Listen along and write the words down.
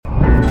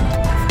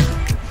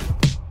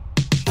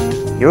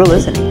You're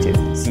listening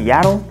to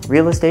Seattle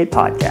Real Estate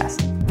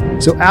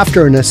Podcast. So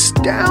after an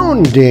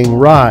astounding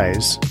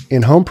rise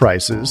in home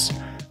prices,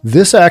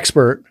 this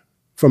expert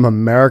from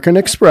American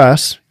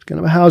Express, kind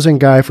of a housing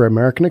guy for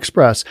American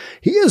Express,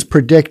 he is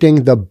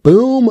predicting the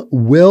boom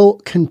will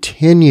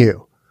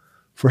continue.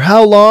 For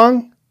how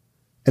long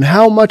and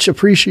how much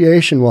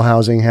appreciation will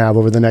housing have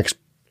over the next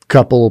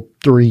couple,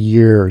 3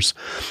 years?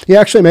 He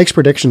actually makes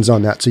predictions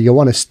on that. So you'll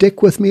want to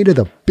stick with me to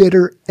the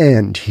bitter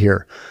end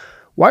here.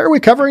 Why are we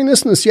covering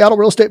this in the Seattle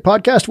Real Estate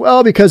Podcast?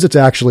 Well, because it's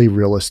actually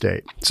real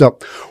estate. So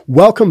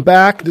welcome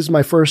back. This is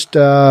my first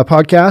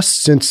podcast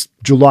since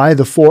July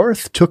the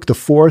 4th. Took the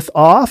 4th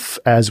off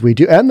as we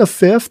do, and the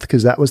 5th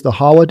because that was the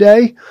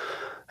holiday.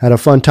 Had a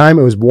fun time.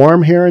 It was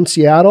warm here in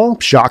Seattle.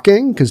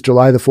 Shocking because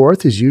July the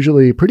 4th is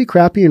usually pretty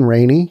crappy and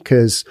rainy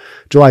because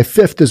July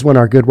 5th is when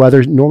our good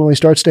weather normally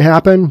starts to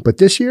happen. But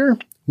this year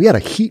we had a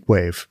heat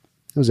wave.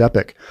 It was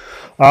epic.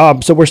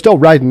 So we're still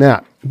riding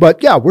that.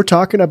 But yeah, we're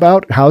talking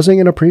about housing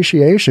and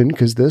appreciation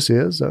because this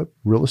is a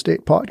real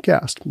estate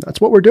podcast. That's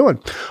what we're doing.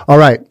 All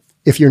right.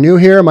 If you're new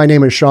here, my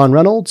name is Sean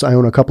Reynolds. I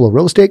own a couple of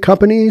real estate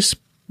companies,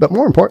 but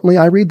more importantly,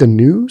 I read the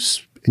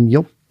news, and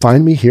you'll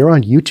find me here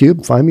on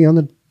YouTube. Find me on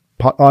the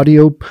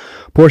audio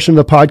portion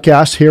of the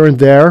podcast here and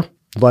there.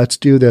 Let's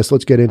do this.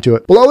 Let's get into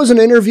it. Below is an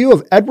interview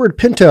of Edward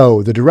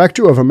Pinto, the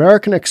director of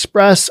American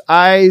Express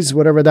Eyes,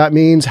 whatever that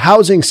means,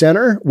 Housing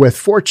Center, with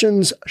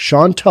Fortune's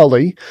Sean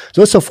Tully.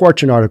 So it's a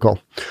Fortune article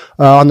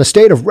on the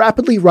state of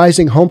rapidly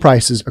rising home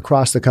prices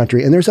across the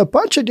country. And there's a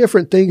bunch of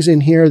different things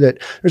in here that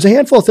there's a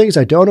handful of things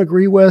I don't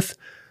agree with,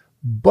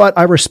 but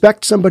I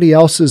respect somebody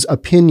else's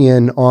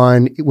opinion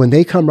on when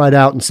they come right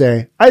out and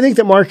say, I think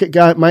the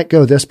market might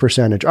go this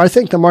percentage. Or I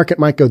think the market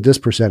might go this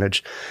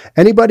percentage.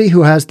 Anybody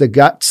who has the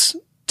guts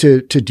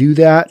to do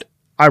that,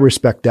 I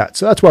respect that.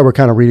 So that's why we're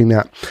kind of reading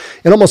that.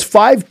 In almost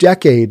 5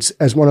 decades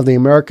as one of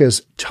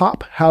America's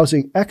top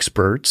housing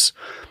experts,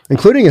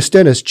 including a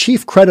stint as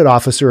chief credit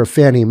officer of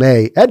Fannie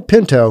Mae, Ed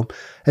Pinto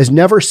has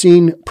never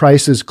seen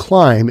prices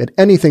climb at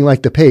anything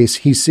like the pace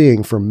he's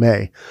seeing from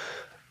May.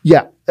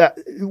 Yeah,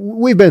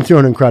 we've been through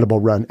an incredible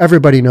run.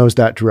 Everybody knows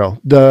that drill.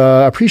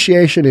 The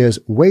appreciation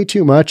is way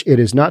too much. It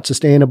is not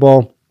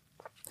sustainable.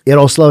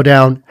 It'll slow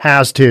down,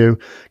 has to,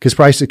 because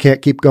prices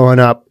can't keep going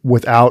up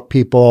without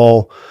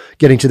people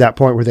getting to that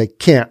point where they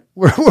can't,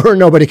 where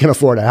nobody can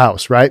afford a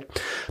house, right?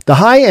 The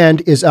high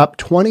end is up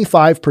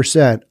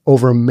 25%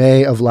 over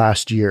May of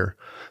last year.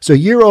 So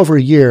year over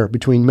year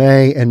between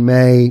May and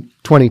May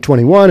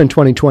 2021 and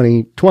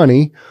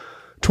 2020,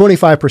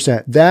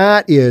 25%.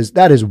 That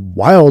is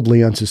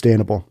wildly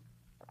unsustainable.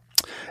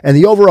 And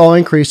the overall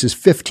increase is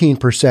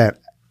 15%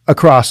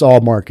 across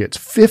all markets.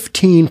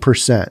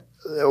 15%.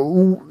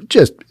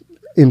 Just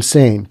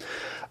insane,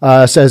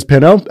 says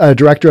Pinto,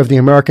 director of the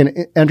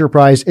American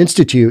Enterprise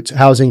Institute's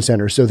Housing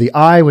Center. So the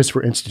I was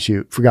for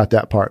Institute. Forgot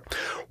that part.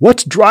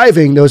 What's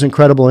driving those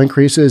incredible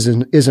increases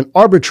is an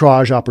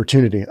arbitrage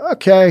opportunity.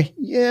 Okay,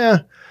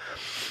 yeah.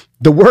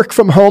 The work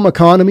from home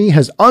economy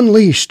has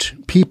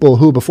unleashed people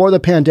who before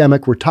the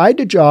pandemic were tied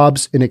to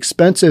jobs in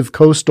expensive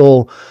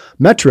coastal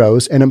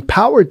metros and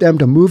empowered them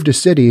to move to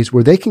cities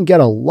where they can get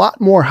a lot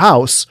more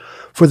house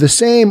for the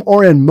same,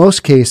 or in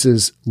most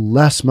cases,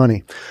 less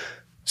money.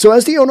 So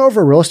as the owner of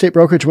a real estate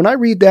brokerage, when I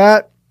read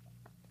that,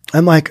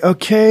 I'm like,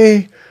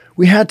 okay,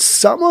 we had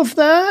some of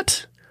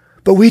that,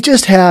 but we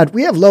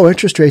have low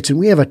interest rates and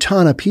we have a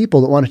ton of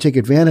people that want to take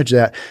advantage of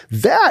that.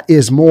 That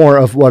is more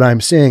of what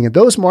I'm seeing. And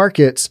those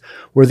markets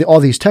where all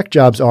these tech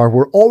jobs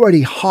were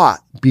already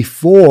hot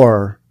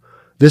before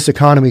this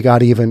economy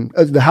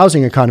the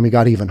housing economy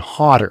got even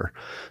hotter.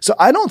 So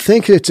I don't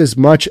think it's as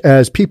much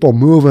as people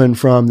moving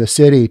from the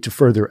city to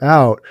further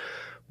out,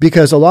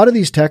 because a lot of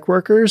these tech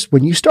workers,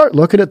 when you start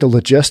looking at the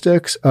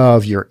logistics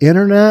of your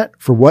internet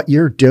for what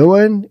you're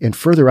doing in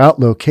further out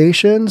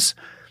locations,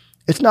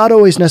 it's not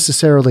always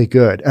necessarily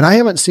good. And I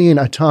haven't seen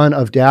a ton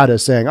of data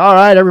saying, all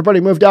right, everybody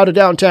moved out of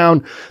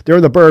downtown. They're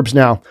in the burbs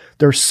now.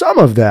 There's some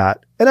of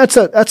that. And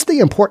that's the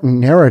important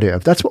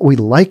narrative. That's what we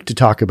like to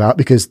talk about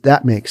because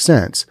that makes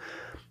sense.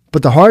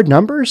 But the hard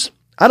numbers,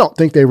 I don't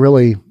think they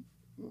really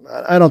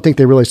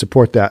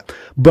support that.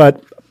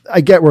 But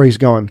I get where he's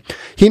going.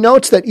 He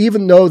notes that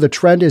even though the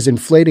trend is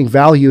inflating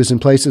values in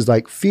places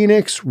like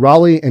Phoenix,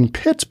 Raleigh, and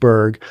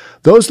Pittsburgh,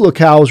 those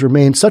locales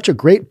remain such a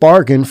great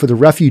bargain for the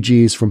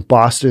refugees from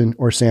Boston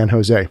or San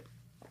Jose.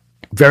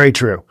 Very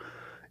true.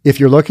 If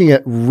you're looking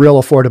at real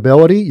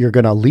affordability, you're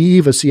going to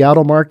leave a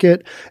Seattle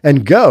market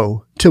and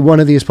go to one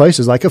of these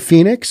places like a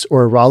Phoenix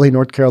or a Raleigh,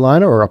 North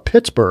Carolina, or a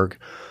Pittsburgh.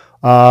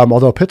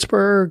 Although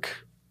Pittsburgh,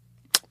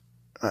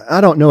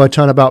 I don't know a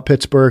ton about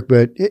Pittsburgh,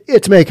 but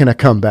it's making a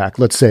comeback.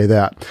 Let's say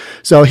that.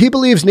 So he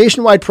believes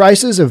nationwide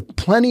prices have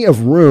plenty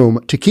of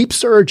room to keep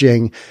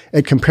surging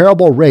at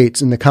comparable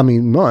rates in the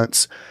coming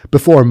months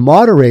before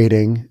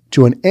moderating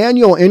to an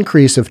annual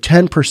increase of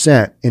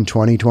 10% in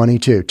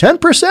 2022.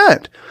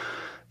 10%.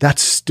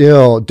 That's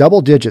still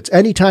double digits.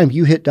 Anytime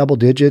you hit double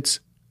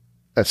digits,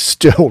 that's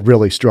still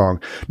really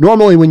strong.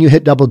 Normally when you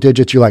hit double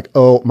digits, you're like,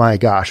 oh my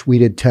gosh, we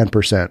did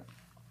 10%.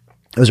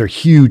 Those are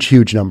huge,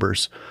 huge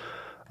numbers.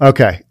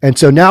 Okay. And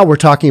so now we're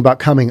talking about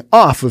coming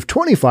off of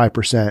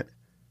 25%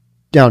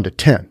 down to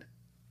 10,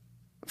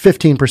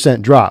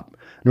 15% drop.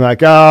 And we're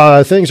like,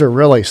 oh, things are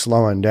really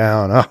slowing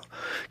down. Oh,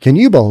 can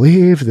you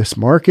believe this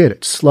market?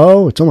 It's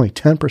slow. It's only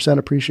 10%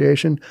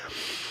 appreciation.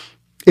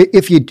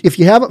 If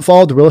you haven't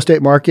followed the real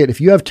estate market,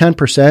 if you have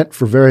 10%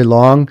 for very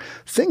long,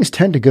 things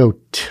tend to go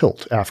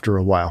tilt after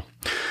a while.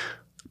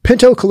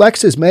 Pinto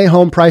collects his May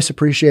home price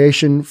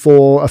appreciation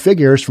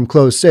figures from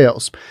closed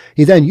sales.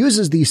 He then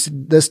uses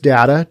this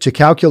data to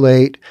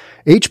calculate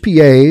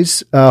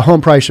HPA's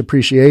home price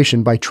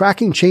appreciation by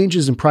tracking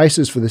changes in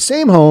prices for the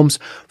same homes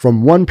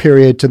from one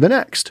period to the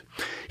next.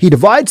 He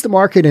divides the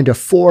market into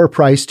 4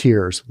 price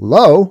tiers: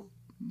 low,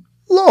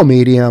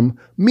 medium,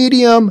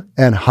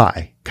 and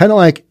high. Kind of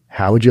like,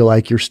 how would you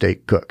like your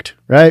steak cooked,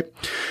 right?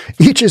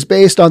 Each is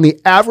based on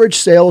the average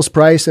sales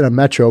price in a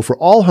metro for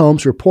all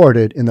homes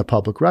reported in the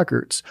public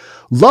records.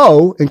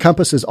 Low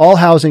encompasses all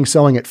housing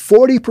selling at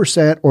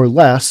 40% or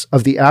less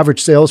of the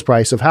average sales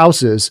price of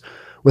houses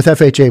with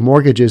FHA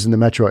mortgages in the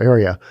metro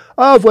area,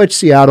 of which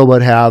Seattle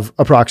would have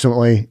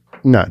approximately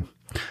none.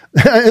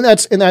 and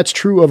that's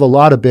true of a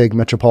lot of big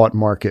metropolitan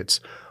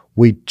markets.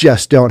 We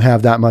just don't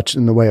have that much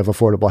in the way of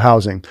affordable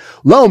housing.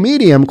 Low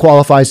medium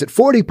qualifies at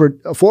 40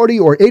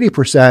 or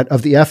 80%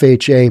 of the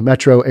FHA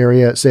metro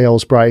area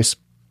sales price.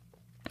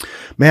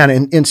 Man,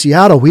 in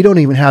Seattle, we don't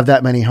even have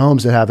that many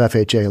homes that have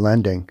FHA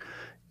lending.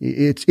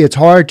 It's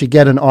hard to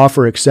get an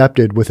offer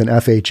accepted with an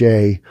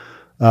FHA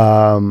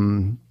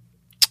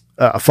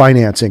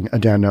financing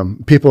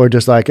addendum. People are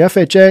just like,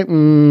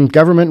 FHA,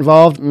 government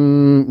involved?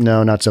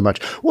 No, not so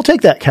much. We'll take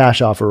that cash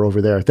offer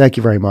over there. Thank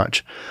you very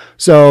much.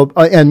 So,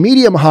 and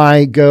medium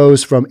high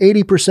goes from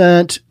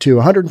 80% to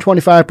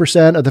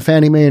 125% of the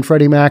Fannie Mae and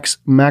Freddie Mac's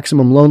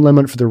maximum loan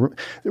limit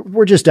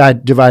we're just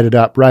divided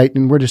up, right?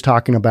 And we're just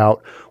talking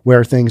about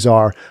where things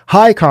are.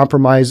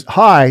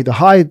 The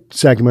high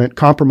segment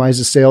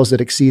compromises sales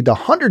that exceed the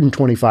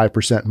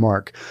 125%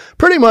 mark.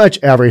 Pretty much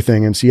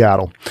everything in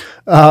Seattle.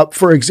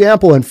 For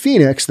example, in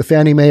Phoenix, the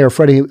Fannie Mae or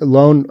Freddie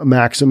loan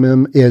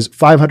maximum is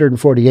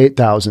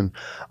 $548,000.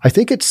 I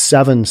think it's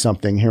 7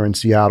 something here in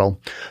Seattle.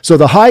 So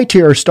the high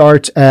tier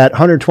starts at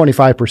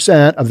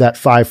 125% of that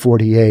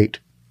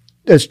 548.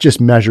 That's just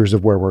measures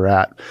of where we're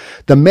at.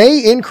 The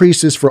May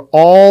increases for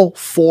all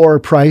 4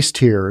 price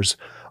tiers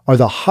are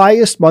the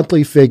highest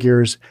monthly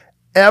figures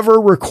ever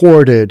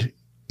recorded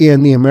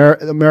in the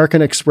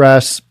American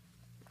Express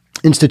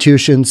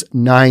institution's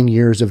 9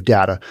 years of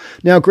data.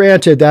 Now,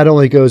 granted, that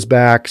only goes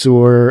back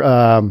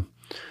to,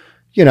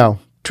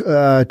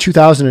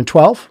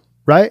 2012,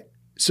 right?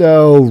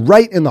 So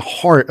right in the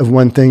heart of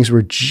when things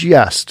were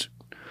just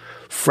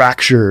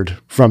fractured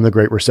from the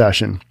Great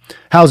Recession.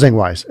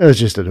 Housing-wise, it was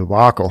just a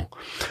debacle.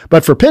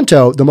 But for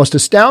Pinto, the most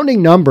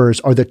astounding numbers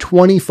are the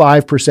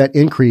 25%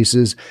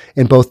 increases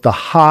in both the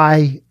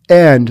high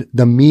and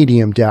the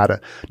medium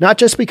data. Not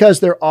just because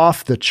they're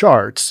off the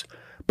charts,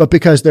 but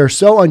because they're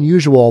so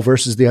unusual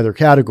versus the other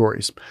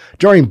categories.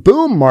 During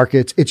boom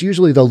markets, it's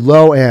usually the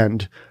low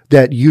end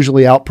that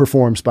usually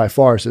outperforms by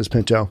far, says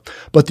Pinto.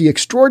 But the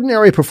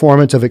extraordinary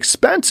performance of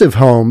expensive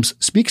homes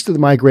speaks to the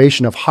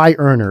migration of high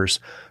earners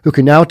who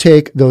can now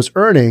take those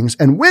earnings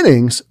and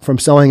winnings from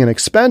selling an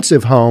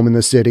expensive home in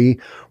the city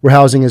where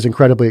housing is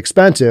incredibly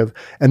expensive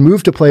and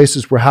move to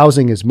places where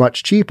housing is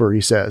much cheaper,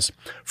 he says.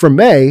 For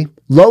May,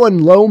 low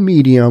and low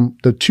medium,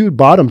 the 2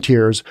 bottom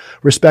tiers,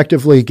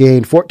 respectively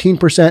gained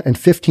 14% and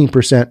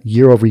 15%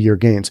 year-over-year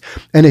gains.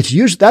 And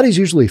that is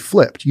usually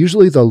flipped.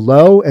 Usually the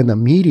low and the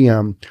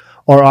medium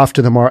are off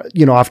to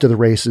the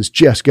races,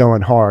 just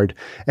going hard.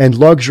 And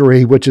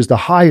luxury, which is the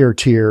higher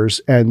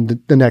tiers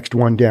and the next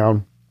one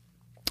down,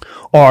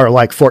 are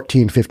like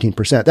 14,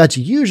 15%. That's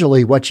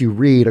usually what you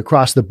read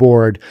across the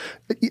board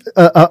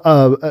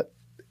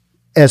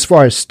as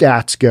far as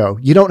stats go.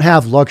 You don't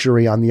have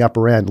luxury on the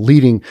upper end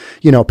leading,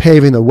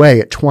 paving the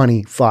way at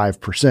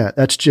 25%.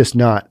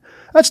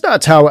 That's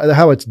not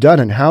how it's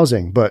done in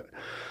housing, but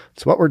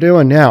it's what we're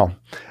doing now.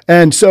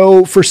 And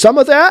so for some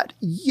of that,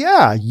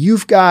 yeah,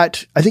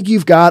 I think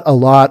you've got a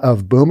lot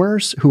of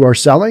boomers who are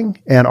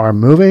selling and are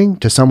moving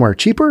to somewhere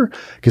cheaper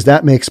because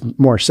that makes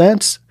more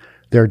sense.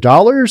 Their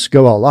dollars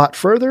go a lot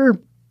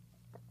further.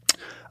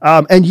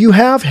 And you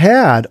have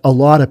had a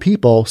lot of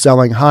people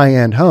selling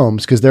high-end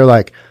homes because they're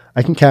like,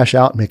 I can cash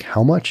out and make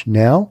how much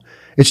now?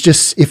 It's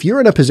just, if you're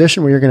in a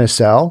position where you're going to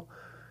sell,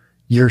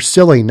 you're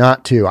silly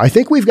not to. I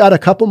think we've got a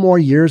couple more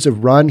years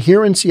of run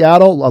here in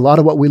Seattle. A lot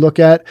of what we look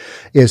at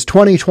is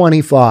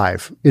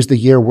 2025 is the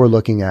year we're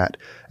looking at,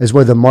 is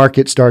where the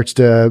market starts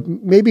to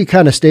maybe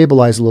kind of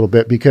stabilize a little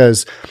bit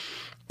because,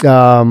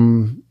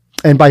 and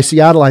by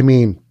Seattle, I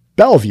mean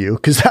Bellevue,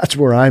 because that's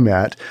where I'm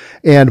at.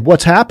 And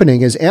what's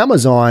happening is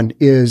Amazon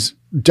is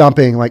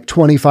dumping like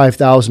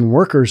 25,000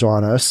 workers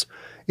on us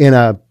in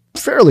a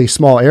fairly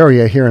small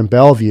area here in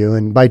Bellevue.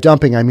 And by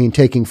dumping, I mean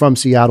taking from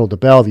Seattle to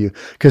Bellevue,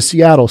 because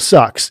Seattle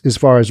sucks as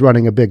far as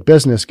running a big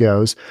business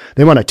goes.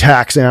 They want to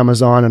tax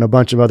Amazon and a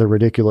bunch of other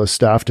ridiculous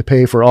stuff to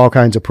pay for all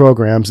kinds of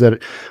programs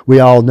that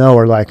we all know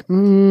are like,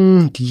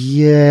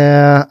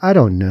 yeah, I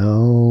don't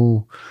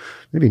know.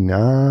 Maybe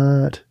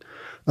not.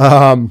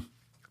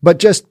 But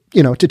just,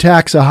 to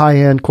tax a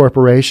high-end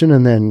corporation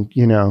and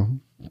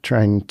then,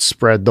 try and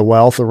spread the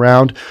wealth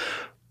around.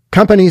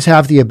 Companies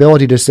have the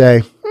ability to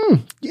say,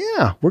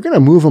 yeah, we're going to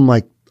move them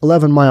like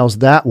 11 miles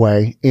that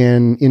way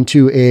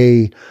into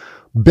a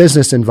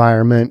business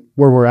environment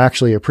where we're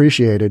actually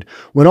appreciated.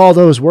 When all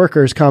those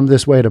workers come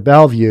this way to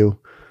Bellevue,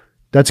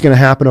 that's going to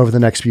happen over the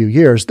next few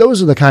years.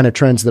 Those are the kind of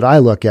trends that I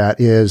look at,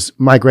 is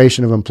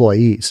migration of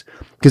employees,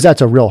 because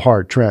that's a real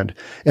hard trend.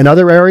 In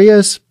other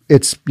areas,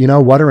 it's,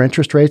 what are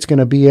interest rates going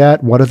to be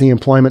at? What are the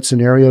employment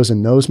scenarios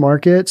in those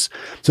markets?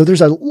 So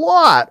there's a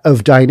lot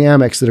of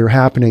dynamics that are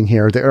happening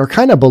here that are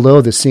kind of below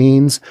the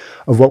scenes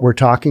of what we're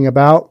talking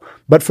about.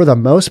 But for the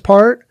most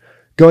part,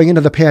 going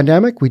into the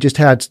pandemic, we just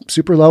had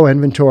super low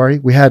inventory.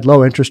 We had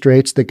low interest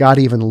rates that got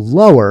even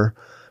lower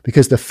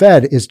because the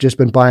Fed has just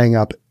been buying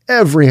up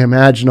every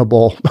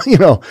imaginable,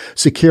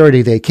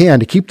 security they can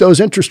to keep those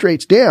interest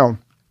rates down.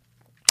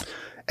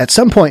 At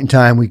some point in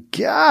time, we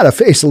got to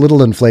face a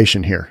little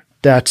inflation here.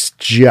 That's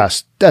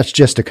just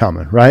a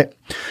coming, right?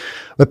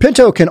 But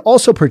Pinto can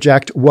also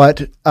project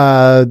what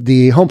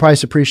the home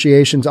price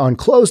appreciations on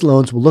closed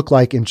loans will look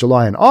like in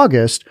July and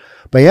August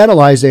by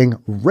analyzing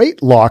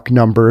rate lock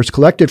numbers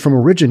collected from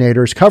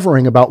originators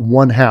covering about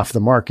 1/2 the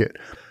market.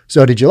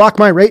 So did you lock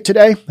my rate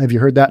today? Have you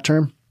heard that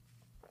term?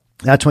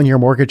 That's when your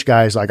mortgage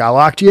guy is like, I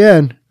locked you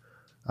in.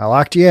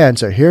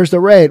 So here's the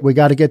rate. We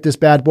got to get this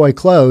bad boy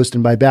closed.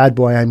 And by bad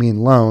boy, I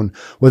mean loan,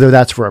 whether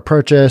that's for a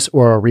purchase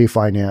or a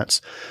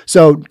refinance.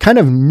 So kind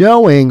of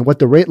knowing what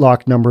the rate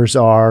lock numbers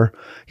are,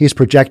 he's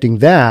projecting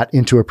that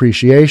into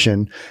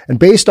appreciation. And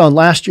based on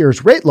last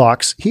year's rate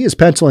locks, he is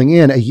penciling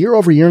in a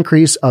year-over-year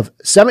increase of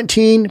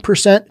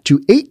 17% to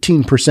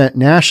 18%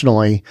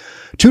 nationally,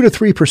 2 to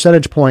 3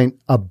 percentage point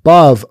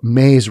above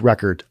May's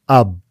record.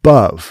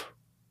 Above.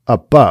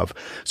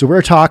 So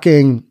we're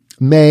talking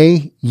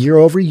May year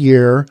over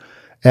year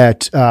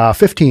at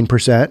 15%,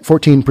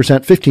 14%,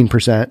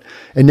 15%.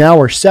 And now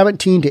we're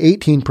 17 to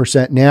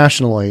 18%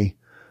 nationally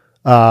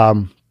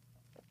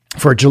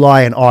for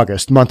July and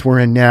August, month we're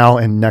in now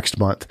and next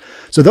month.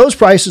 So those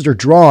prices are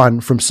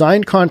drawn from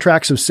signed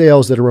contracts of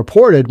sales that are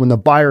reported when the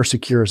buyer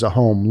secures a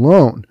home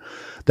loan.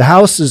 The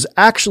houses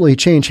actually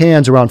change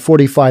hands around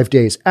 45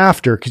 days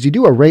after, because you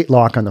do a rate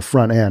lock on the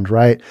front end,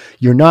 right?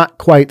 You're not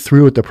quite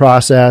through with the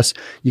process.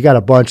 You got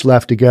a bunch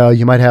left to go.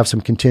 You might have some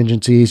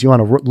contingencies. You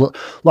want to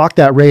lock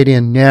that rate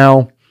in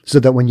now so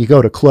that when you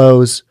go to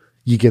close,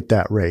 you get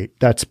that rate.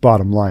 That's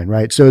bottom line,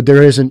 right? So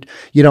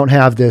you don't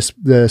have this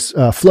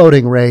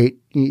floating rate,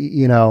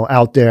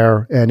 out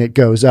there and it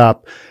goes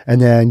up and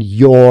then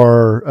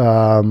your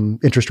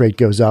interest rate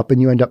goes up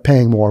and you end up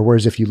paying more.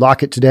 Whereas if you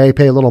lock it today,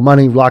 pay a little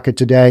money, lock it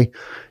today,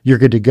 you're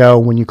good to go.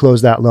 When you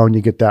close that loan,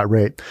 you get that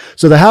rate.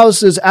 So the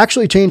houses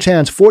actually change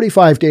hands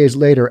 45 days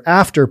later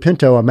after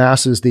Pinto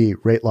amasses the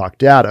rate lock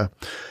data.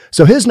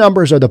 So his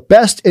numbers are the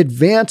best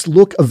advanced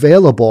look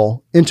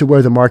available into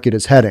where the market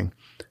is heading.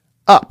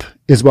 Up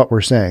is what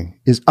we're saying,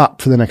 is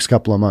up for the next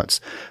couple of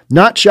months.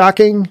 Not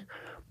shocking,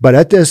 but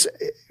at this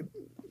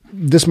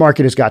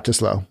market has got to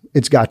slow.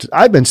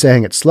 I've been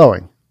saying it's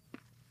slowing.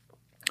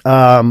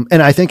 And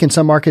I think in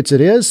some markets it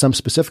is, some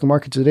specific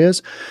markets it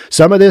is.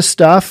 Some of this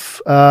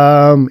stuff,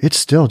 it's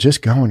still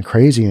just going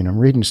crazy. And I'm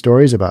reading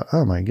stories about,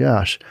 oh my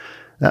gosh,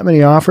 that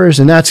many offers.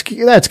 And that's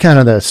kind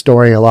of the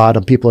story a lot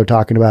of people are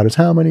talking about, is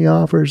how many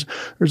offers.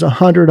 There's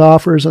 100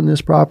 offers on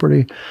this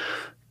property.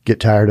 Get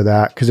tired of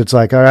that, because it's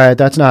like, all right,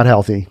 that's not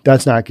healthy.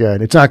 That's not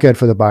good. It's not good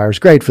for the buyers.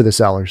 Great for the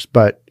sellers,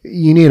 but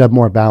you need a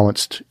more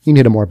balanced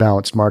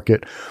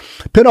market.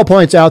 Pinto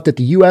points out that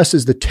the U.S.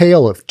 is the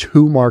tale of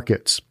two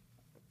markets.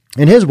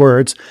 In his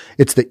words,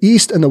 it's the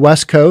East and the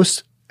West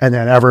Coast and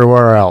then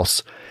everywhere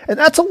else. And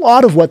that's a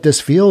lot of what this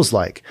feels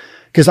like,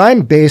 because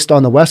I'm based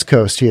on the West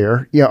Coast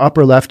here,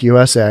 upper left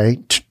USA.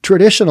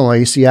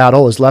 Traditionally,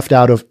 Seattle is left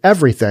out of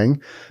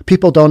everything.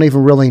 People don't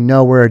even really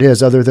know where it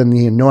is other than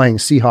the annoying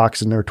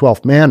Seahawks and their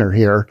 12th manor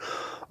here.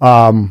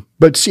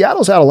 But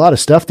Seattle's had a lot of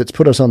stuff that's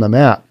put us on the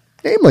map,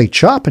 namely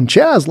Chop and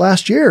Chaz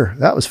last year.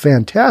 That was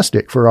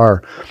fantastic for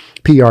our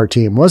PR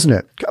team, wasn't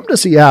it? Come to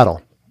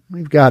Seattle.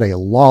 We've got a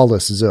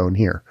lawless zone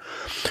here.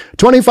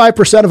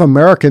 25% of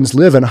Americans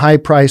live in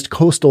high-priced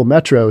coastal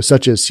metros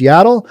such as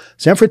Seattle,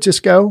 San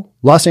Francisco,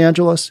 Los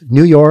Angeles,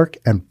 New York,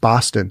 and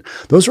Boston.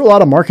 Those are a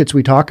lot of markets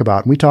we talk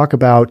about. And we talk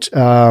about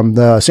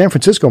the San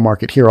Francisco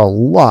market here a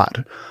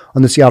lot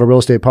on the Seattle Real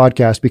Estate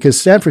Podcast,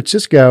 because San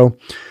Francisco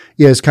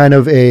is kind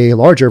of a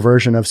larger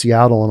version of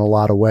Seattle in a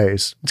lot of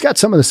ways. It's got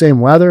some of the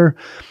same weather.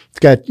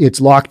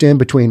 It's locked in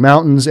between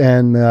mountains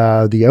and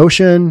the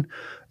ocean.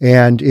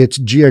 And it's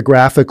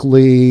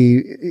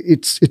geographically,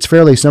 it's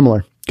fairly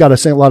similar.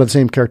 Got a lot of the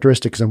same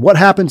characteristics. And what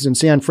happens in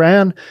San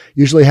Fran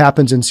usually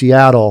happens in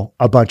Seattle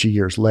a bunch of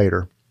years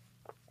later.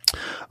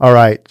 All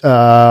right.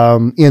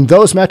 In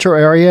those metro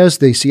areas,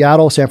 the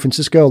Seattle, San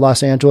Francisco,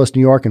 Los Angeles,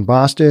 New York, and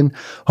Boston,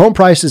 home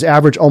prices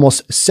average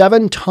almost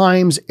 7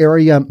 times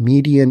area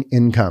median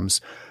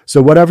incomes.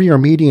 So whatever your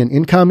median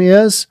income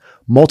is,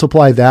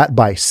 multiply that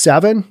by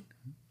 7.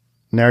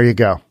 And there you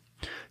go.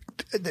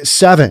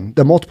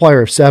 The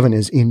multiplier of 7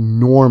 is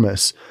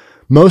enormous.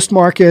 Most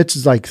markets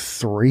is like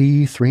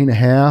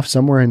 3.5,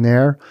 somewhere in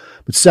there,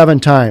 but 7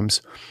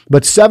 times.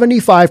 But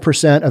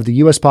 75% of the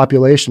U.S.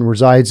 population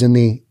resides in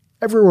the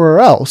everywhere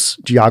else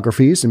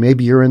geographies, and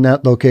maybe you're in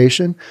that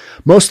location,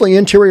 mostly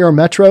interior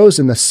metros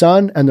in the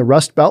sun and the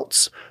rust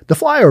belts, the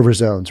flyover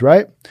zones,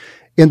 right?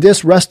 In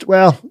this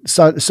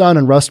sun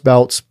and rust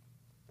belts,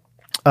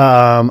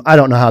 I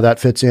don't know how that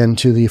fits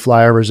into the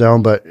flyover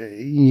zone, but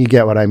you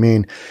get what I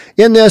mean.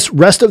 In this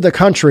rest of the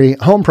country,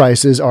 home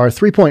prices are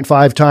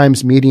 3.5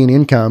 times median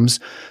incomes,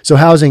 so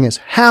housing is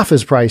half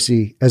as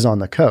pricey as on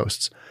the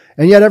coasts.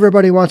 And yet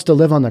everybody wants to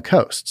live on the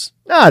coasts.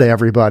 Not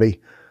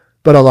everybody,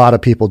 but a lot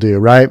of people do,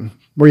 right?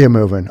 Where are you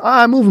moving?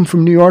 I'm moving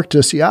from New York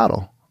to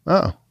Seattle.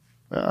 Oh,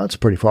 that's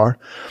pretty far.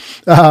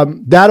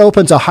 That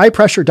opens a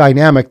high-pressure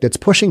dynamic that's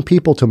pushing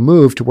people to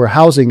move to where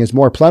housing is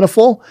more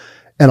plentiful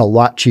and a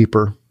lot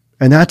cheaper.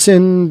 And that's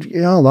in,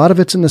 a lot of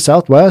it's in the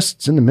Southwest,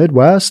 it's in the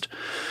Midwest.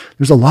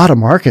 There's a lot of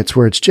markets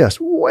where it's just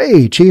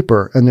way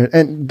cheaper.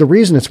 And the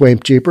reason it's way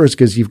cheaper is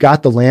because you've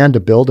got the land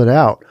to build it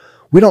out.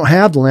 We don't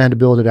have the land to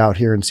build it out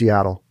here in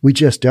Seattle. We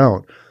just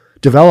don't.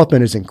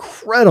 Development is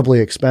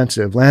incredibly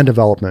expensive, land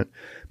development.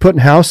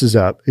 Putting houses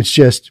up,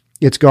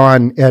 it's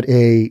gone at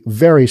a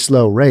very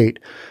slow rate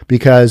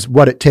because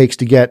what it takes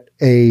to get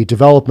a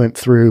development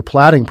through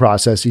platting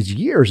process is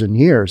years and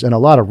years and a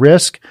lot of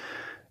risk.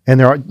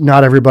 And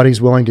not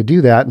everybody's willing to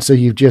do that. And so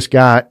you've just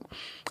got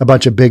a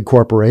bunch of big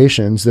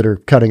corporations that are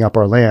cutting up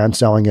our land,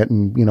 selling it,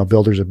 and,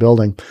 builders are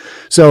building.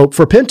 So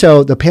for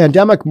Pinto, the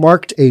pandemic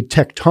marked a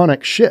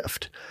tectonic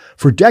shift.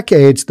 For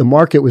decades, the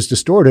market was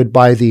distorted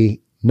by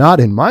the not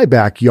in my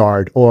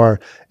backyard or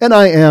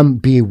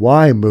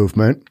NIMBY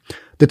movement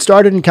that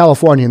started in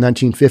California in the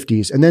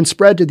 1950s and then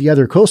spread to the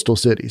other coastal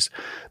cities.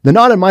 The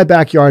not in my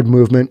backyard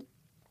movement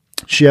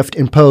shift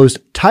imposed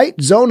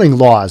tight zoning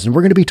laws. And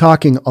we're going to be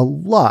talking a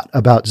lot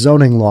about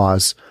zoning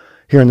laws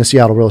here in the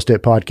Seattle Real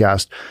Estate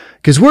Podcast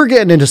because we're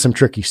getting into some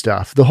tricky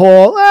stuff. The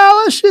whole,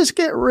 let's just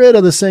get rid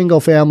of the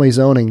single family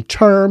zoning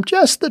term,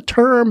 just the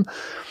term.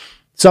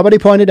 Somebody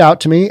pointed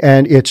out to me,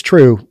 and it's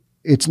true,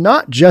 it's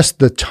not just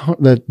the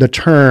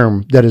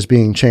term that is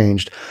being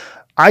changed.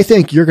 I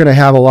think you're going to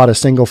have a lot of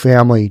single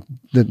family,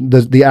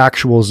 the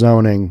actual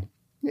zoning.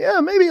 Yeah,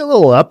 maybe a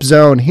little up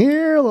zone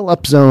here, a little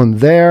up zone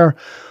there.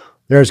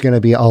 There's going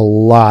to be a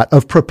lot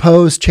of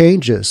proposed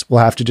changes. We'll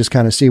have to just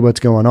kind of see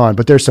what's going on.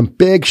 But there's some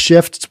big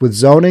shifts with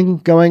zoning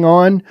going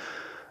on,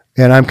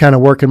 and I'm kind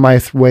of working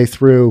my way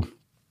through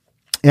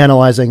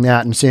analyzing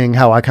that and seeing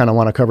how I kind of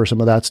want to cover some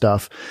of that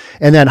stuff.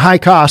 And then high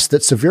costs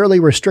that severely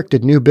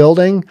restricted new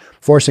building,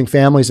 forcing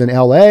families in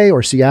LA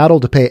or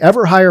Seattle to pay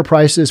ever higher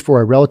prices for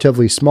a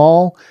relatively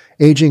small,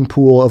 aging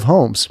pool of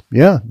homes.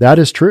 Yeah, that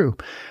is true.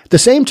 At the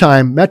same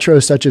time,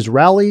 metros such as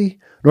Raleigh,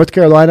 North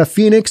Carolina,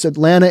 Phoenix,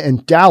 Atlanta,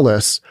 and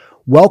Dallas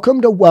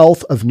welcomed a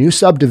wealth of new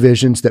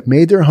subdivisions that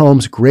made their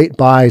homes great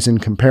buys in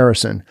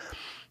comparison.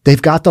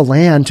 They've got the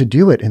land to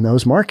do it in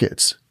those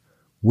markets.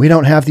 We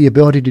don't have the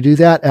ability to do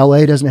that.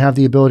 LA doesn't have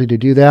the ability to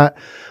do that.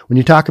 When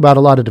you talk about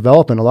a lot of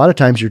development, a lot of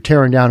times you're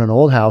tearing down an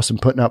old house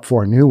and putting up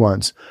 4 new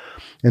ones.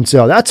 And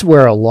so that's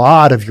where a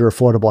lot of your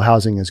affordable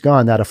housing has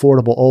gone. That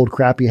affordable old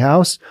crappy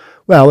house,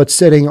 well, it's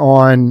sitting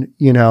on,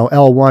 L1,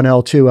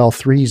 L2,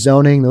 L3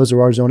 zoning. Those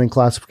are our zoning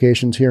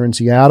classifications here in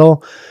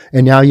Seattle.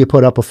 And now you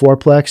put up a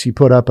 4-plex, you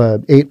put up a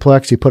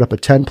 8-plex, you put up a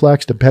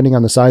 10-plex, depending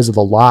on the size of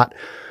the lot.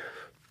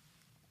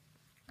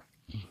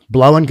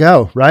 Blow and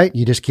go, right?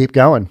 You just keep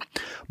going.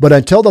 But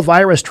until the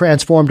virus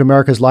transformed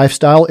America's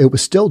lifestyle, it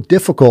was still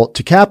difficult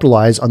to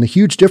capitalize on the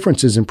huge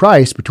differences in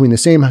price between the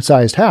same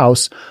sized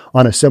house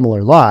on a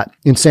similar lot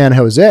in San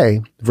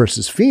Jose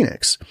versus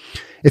Phoenix.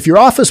 If your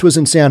office was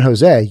in San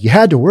Jose, you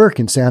had to work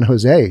in San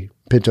Jose,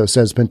 Pinto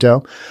says.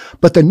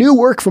 But the new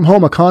work from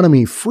home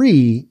economy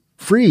freed,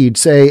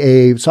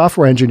 say, a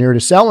software engineer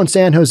to sell in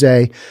San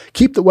Jose,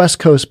 keep the West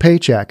Coast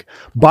paycheck,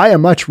 buy a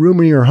much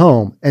roomier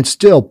home, and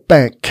still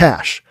bank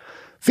cash.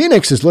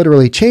 Phoenix is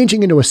literally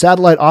changing into a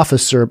satellite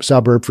office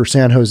suburb for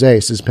San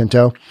Jose, says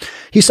Pinto.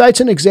 He cites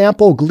an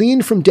example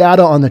gleaned from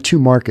data on the two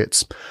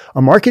markets.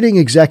 A marketing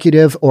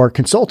executive or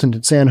consultant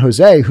in San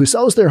Jose who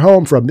sells their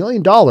home for $1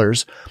 million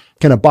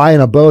can buy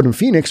an abode in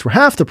Phoenix for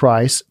half the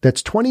price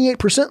that's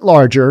 28%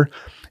 larger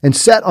and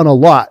set on a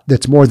lot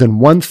that's more than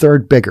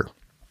 1/3 bigger.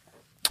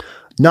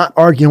 Not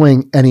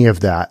arguing any of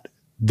that.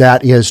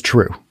 That is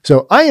true.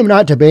 So I am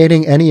not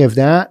debating any of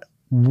that.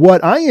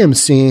 What I am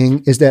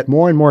seeing is that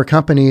more and more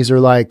companies are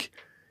like,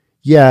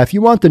 yeah, if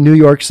you want the New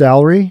York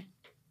salary,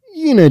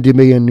 you need to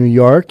be in New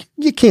York.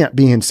 You can't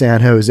be in San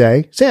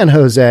Jose. San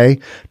Jose,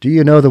 do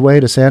you know the way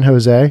to San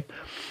Jose?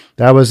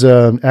 That was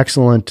an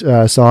excellent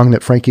song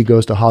that Frankie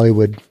Goes to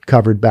Hollywood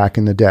covered back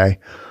in the day.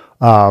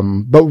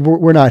 But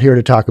we're not here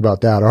to talk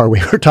about that, are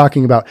we? We're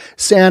talking about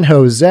San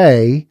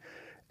Jose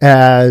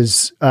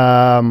as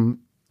a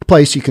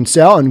place you can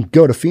sell and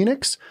go to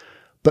Phoenix.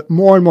 But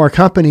more and more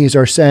companies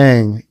are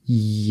saying,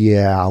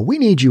 yeah, we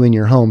need you in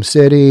your home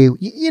city.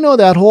 You know,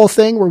 that whole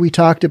thing where we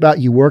talked about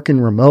you working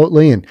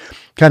remotely and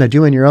kind of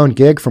doing your own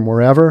gig from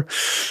wherever?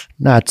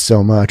 Not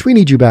so much. We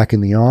need you back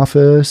in the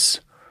office.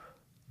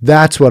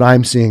 That's what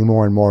I'm seeing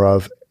more and more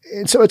of.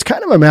 And so it's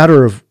kind of a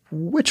matter of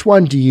which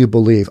one do you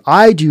believe?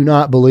 I do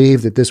not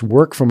believe that this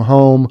work from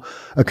home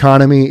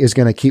economy is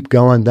going to keep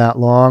going that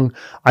long.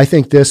 I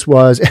think this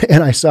was,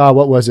 and I saw,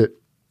 what was it?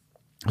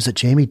 Was it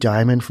Jamie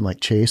Dimon from like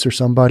Chase or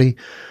somebody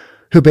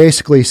who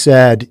basically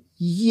said,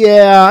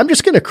 yeah, I'm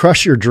just going to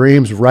crush your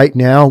dreams right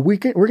now. We're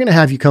going to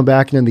have you come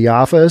back into the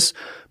office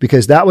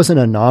because that was an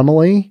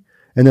anomaly.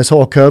 And this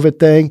whole COVID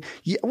thing,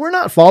 we're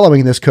not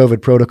following this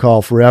COVID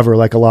protocol forever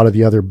like a lot of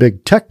the other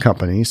big tech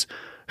companies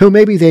who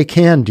maybe they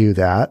can do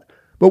that,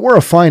 but we're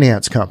a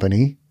finance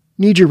company.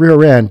 Need your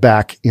rear end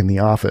back in the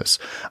office.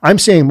 I'm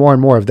seeing more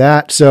and more of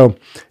that. So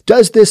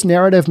does this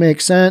narrative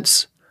make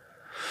sense?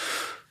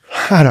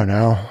 I don't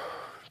know.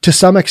 To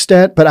some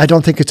extent, but I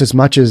don't think it's as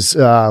much as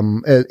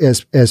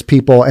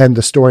people and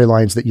the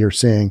storylines that you're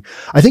seeing.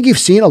 I think you've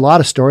seen a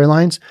lot of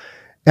storylines,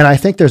 and I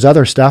think there's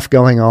other stuff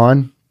going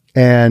on,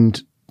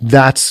 and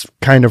that's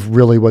kind of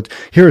really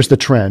here's the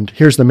trend.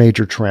 Here's the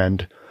major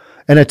trend.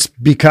 And it's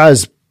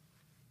because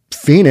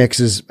Phoenix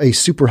is a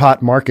super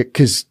hot market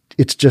because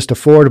it's just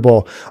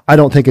affordable. I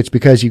don't think it's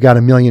because you got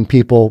 1 million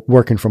people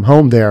working from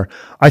home there.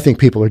 I think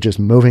people are just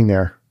moving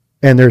there.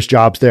 And there's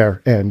jobs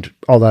there and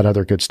all that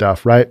other good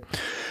stuff, right?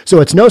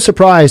 So it's no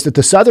surprise that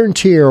the southern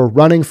tier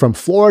running from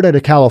Florida to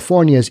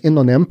California's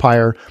Inland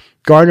Empire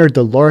garnered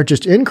the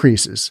largest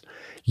increases.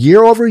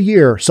 Year over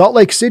year, Salt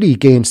Lake City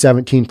gained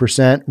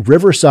 17%,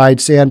 Riverside,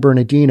 San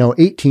Bernardino,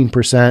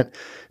 18%,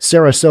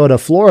 Sarasota,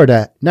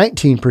 Florida,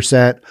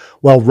 19%,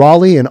 while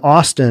Raleigh and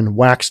Austin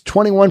waxed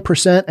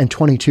 21% and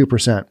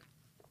 22%.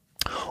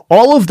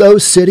 All of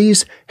those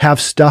cities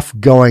have stuff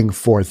going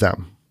for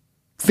them.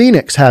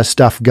 Phoenix has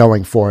stuff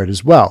going for it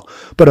as well,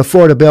 but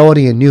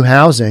affordability and new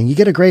housing, you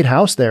get a great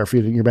house there for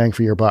your bang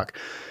for your buck.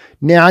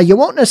 Now, you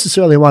won't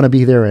necessarily want to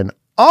be there in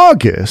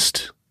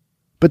August,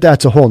 but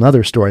that's a whole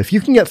nother story. If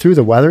you can get through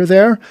the weather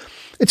there,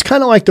 it's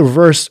kind of like the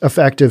reverse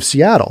effect of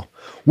Seattle.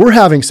 We're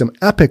having some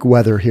epic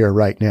weather here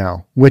right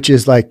now, which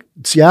is like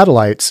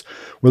Seattleites.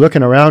 We're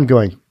looking around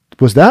going,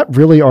 was that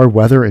really our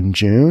weather in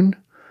June?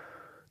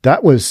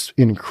 That was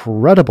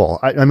incredible.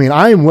 I mean,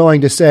 I am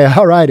willing to say,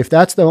 all right, if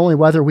that's the only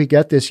weather we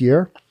get this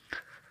year,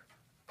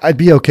 I'd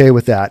be okay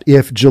with that.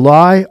 If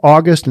July,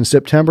 August, and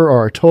September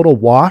are a total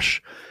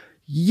wash,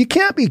 you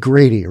can't be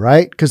greedy,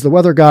 right? Because the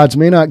weather gods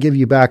may not give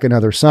you back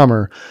another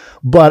summer,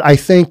 but I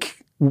think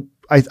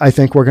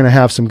we're going to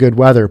have some good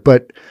weather.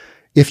 But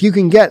if you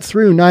can get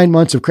through 9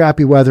 months of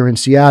crappy weather in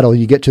Seattle,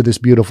 you get to this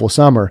beautiful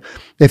summer.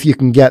 If you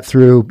can get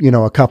through,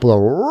 a couple of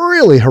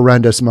really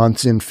horrendous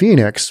months in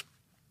Phoenix,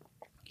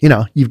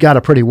 you've got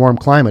a pretty warm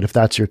climate if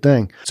that's your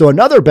thing. So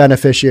another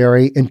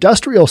beneficiary,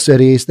 industrial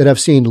cities that have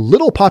seen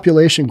little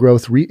population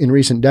growth in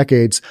recent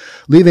decades,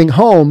 leaving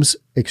homes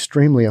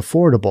extremely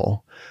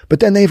affordable. But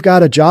then they've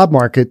got a job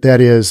market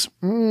that is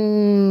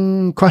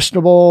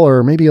questionable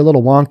or maybe a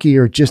little wonky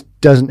or just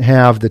doesn't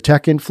have the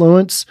tech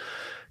influence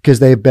because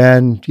they've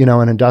been,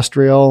 an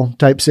industrial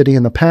type city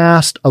in the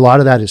past. A lot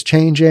of that is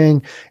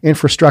changing.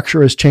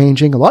 Infrastructure is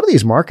changing. A lot of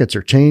these markets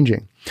are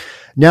changing.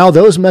 Now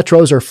those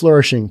metros are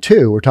flourishing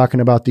too. We're talking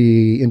about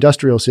the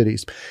industrial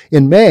cities.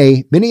 In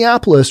May,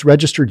 Minneapolis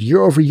registered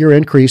year-over-year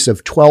increase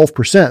of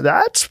 12%.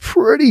 That's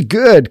pretty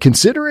good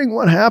considering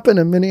what happened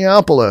in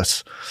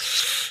Minneapolis.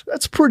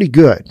 That's pretty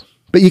good.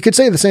 But you could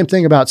say the same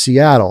thing about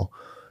Seattle.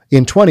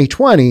 In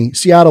 2020,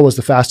 Seattle was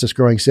the fastest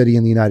growing city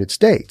in the United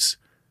States.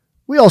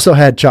 We also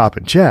had Chop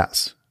and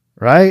Chaz,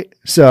 right?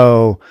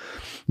 So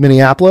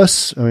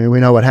Minneapolis, we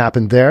know what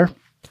happened there.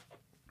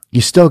 You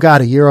still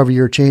got a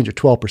year-over-year change of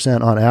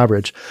 12% on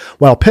average,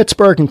 while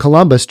Pittsburgh and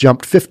Columbus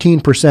jumped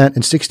 15%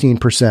 and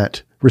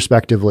 16%,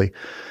 respectively.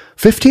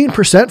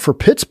 15% for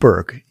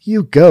Pittsburgh.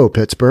 You go,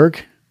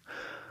 Pittsburgh.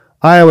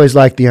 I always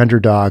like the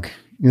underdog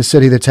in a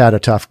city that's had a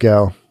tough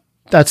go.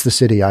 That's the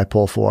city I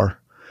pull for.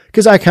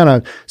 Because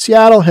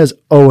Seattle has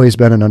always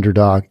been an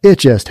underdog. It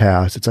just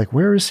has. It's like,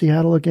 where is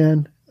Seattle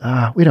again?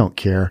 We don't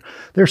care.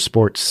 Their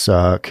sports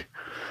suck.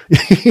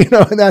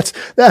 And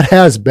that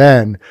has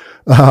been,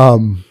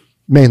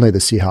 mainly the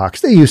Seahawks.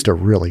 They used to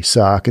really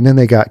suck, and then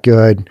they got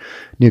good,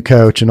 new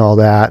coach and all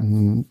that,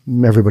 and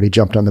everybody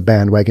jumped on the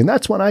bandwagon.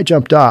 That's when I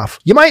jumped off.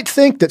 You might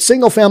think that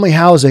single-family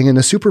housing in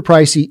the super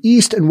pricey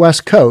East and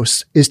West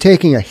Coasts is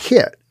taking a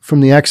hit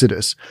from the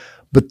exodus,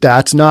 but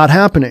that's not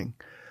happening.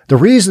 The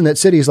reason that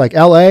cities like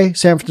LA,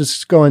 San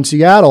Francisco, and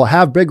Seattle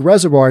have big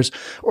reservoirs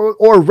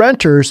or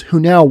renters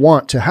who now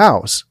want to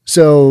house.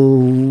 So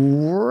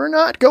we're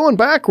not going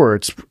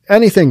backwards,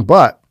 anything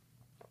but.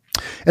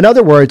 In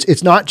other words,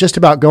 it's not just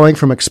about going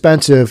from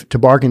expensive to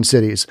bargain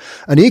cities.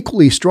 An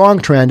equally strong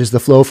trend is the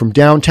flow from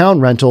downtown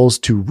rentals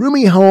to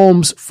roomy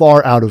homes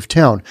far out of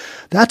town.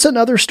 That's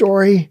another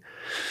story.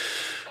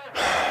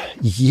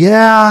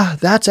 Yeah,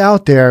 that's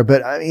out there.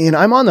 But I mean,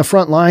 I'm on the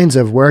front lines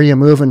of where are you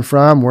moving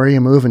from? Where are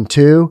you moving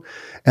to?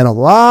 And a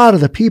lot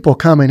of the people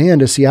coming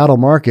into Seattle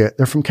market,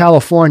 they're from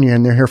California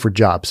and they're here for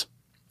jobs.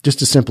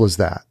 Just as simple as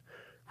that.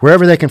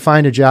 Wherever they can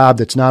find a job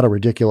that's not a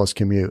ridiculous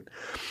commute.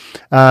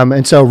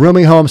 And so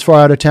roomy homes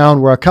far out of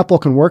town where a couple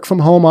can work from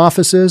home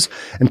offices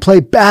and play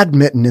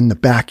badminton in the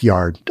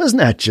backyard. Doesn't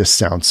that just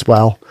sound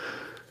swell?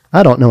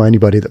 I don't know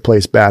anybody that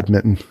plays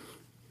badminton.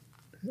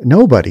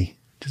 Nobody.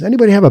 Does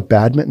anybody have a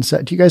badminton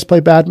set? Do you guys play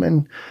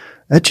badminton?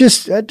 That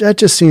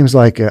just seems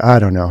like, I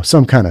don't know,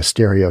 some kind of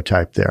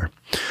stereotype there.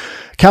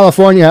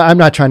 California, I'm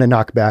not trying to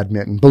knock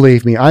badminton.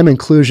 Believe me, I'm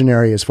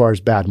inclusionary as far as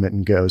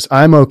badminton goes.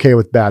 I'm okay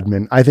with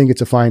badminton. I think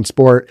it's a fine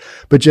sport,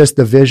 but just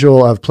the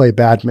visual of play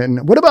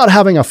badminton. What about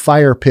having a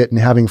fire pit and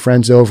having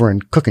friends over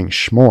and cooking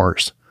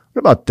s'mores? What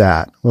about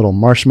that? A little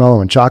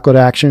marshmallow and chocolate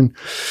action?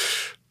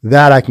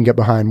 That I can get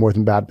behind more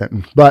than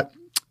badminton. But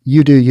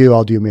you do you,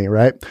 I'll do me,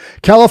 right?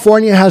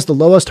 California has the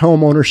lowest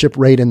home ownership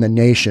rate in the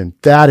nation.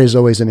 That is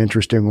always an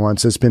interesting one,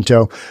 says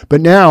Pinto.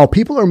 But now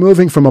people are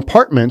moving from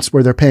apartments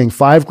where they're paying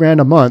 $5,000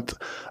 a month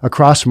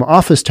across from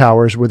office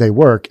towers where they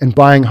work and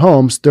buying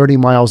homes 30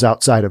 miles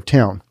outside of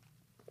town.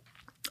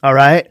 All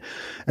right.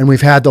 And we've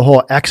had the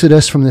whole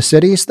exodus from the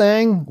cities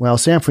thing. Well,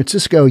 San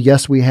Francisco,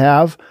 yes, we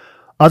have.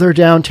 Other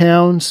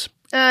downtowns,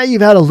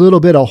 you've had a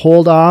little bit of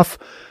hold off.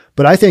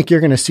 But I think you're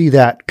going to see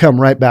that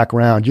come right back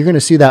around. You're going to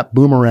see that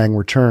boomerang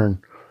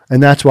return.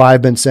 And that's why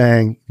I've been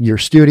saying your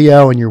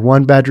studio and your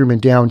one bedroom in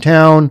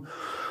downtown,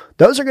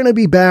 those are going to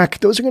be back.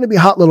 Those are going to be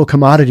hot little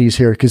commodities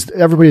here because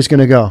everybody's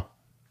going to go,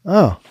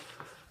 oh,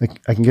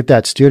 I can get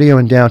that studio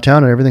in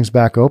downtown and everything's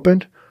back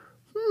opened.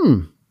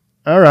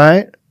 All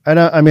right. I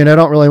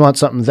don't really want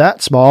something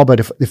that small, but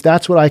if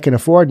that's what I can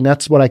afford and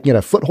that's what I can get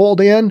a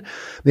foothold in,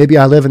 maybe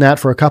I live in that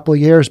for a couple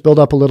of years, build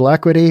up a little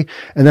equity,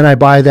 and then I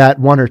buy that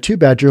 1 or 2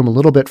 bedroom a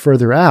little bit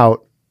further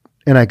out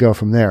and I go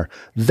from there.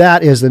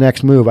 That is the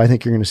next move I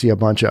think you're going to see a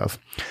bunch of.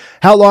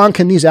 How long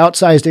can these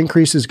outsized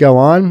increases go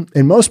on?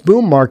 In most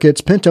boom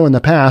markets, Pinto in the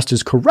past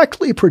has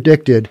correctly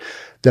predicted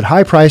that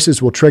high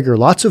prices will trigger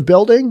lots of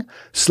building,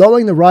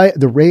 slowing the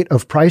rate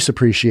of price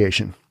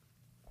appreciation.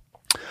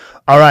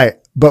 All right.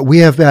 But we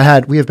have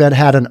had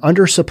an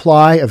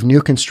undersupply of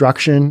new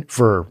construction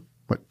for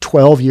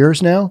 12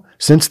 years now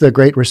since the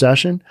Great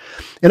Recession.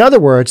 In other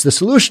words, the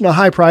solution to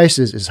high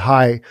prices is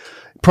high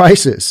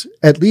prices,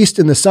 at least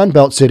in the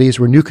Sunbelt cities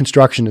where new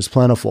construction is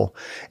plentiful.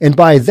 And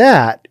by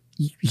that,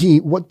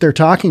 what they're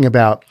talking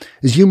about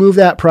is you move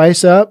that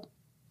price up.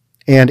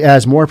 And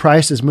as more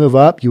prices move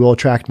up, you will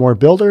attract more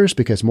builders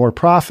because more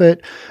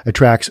profit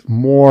attracts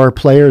more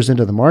players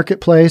into the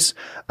marketplace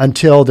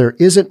until there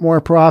isn't more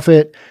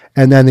profit.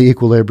 And then the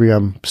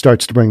equilibrium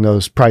starts to bring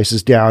those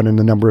prices down and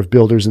the number of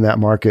builders in that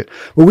market.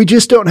 Well, we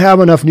just don't have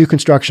enough new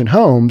construction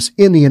homes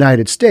in the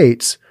United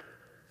States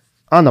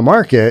on the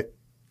market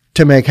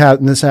to make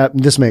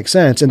this make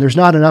sense. And there's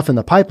not enough in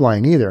the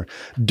pipeline either.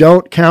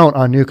 Don't count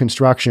on new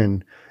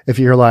construction if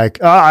you're like,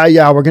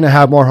 yeah, we're going to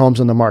have more homes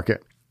on the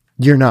market.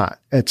 You're not.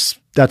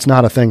 That's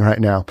not a thing right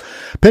now.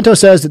 Pinto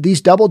says that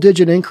these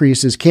double-digit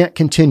increases can't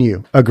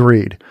continue.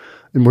 Agreed.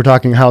 And we're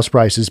talking house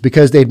prices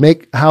because they'd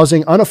make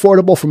housing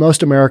unaffordable for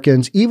most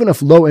Americans, even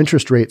if low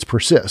interest rates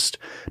persist.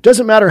 It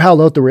doesn't matter how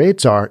low the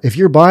rates are. If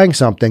you're buying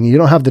something and you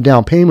don't have the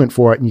down payment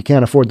for it and you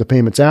can't afford the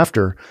payments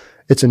after,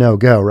 it's a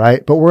no-go,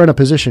 right? But we're in a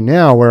position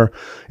now where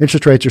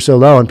interest rates are so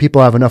low and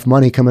people have enough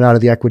money coming out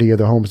of the equity of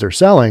the homes they're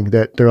selling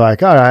that they're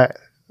like, all right,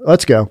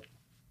 let's go.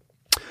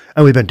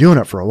 And we've been doing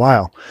it for a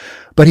while.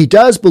 But he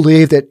does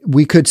believe that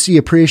we could see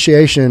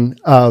appreciation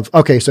of,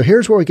 okay, so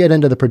here's where we get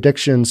into the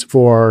predictions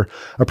for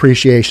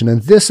appreciation.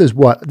 And this is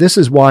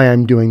why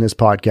I'm doing this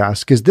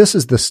podcast, because this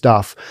is the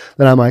stuff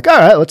that I'm like, all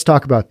right, let's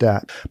talk about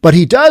that. But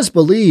he does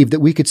believe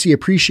that we could see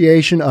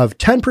appreciation of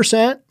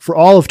 10% for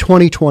all of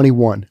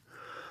 2021.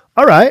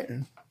 All right.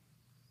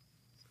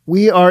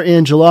 We are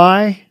in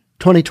July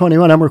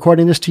 2021. I'm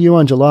recording this to you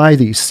on July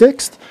the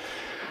 6th.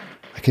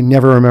 I can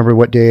never remember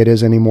what day it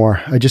is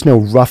anymore. I just know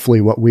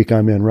roughly what week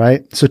I'm in,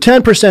 right? So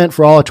 10%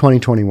 for all of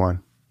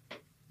 2021.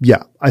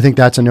 Yeah, I think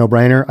that's a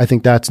no-brainer. I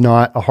think that's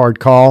not a hard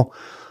call.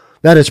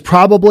 That is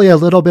probably a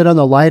little bit on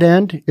the light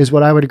end is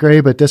what I would agree.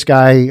 But this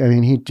guy, I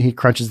mean, he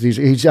crunches these.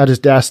 He's at his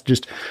desk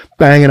just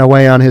banging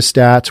away on his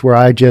stats where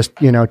I just,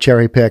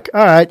 cherry pick.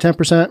 All right,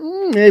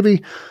 10%,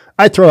 maybe.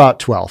 I'd throw out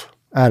 12.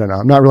 I don't know.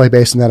 I'm not really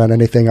basing that on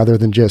anything other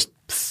than just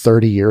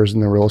 30 years in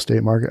the real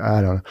estate market.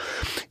 I don't know.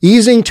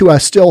 Easing to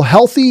a still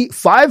healthy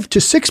 5 to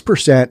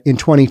 6% in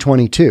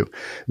 2022.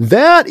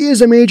 That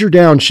is a major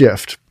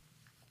downshift.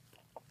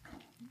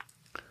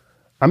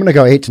 I'm going to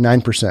go 8 to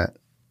 9%. I'm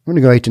going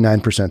to go 8 to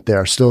 9%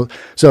 there.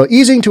 So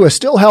easing to a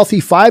still healthy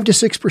 5 to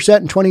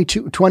 6% in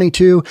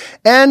 2022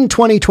 and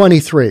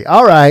 2023.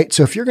 All right.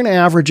 So if you're going to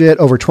average it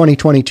over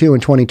 2022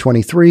 and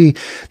 2023,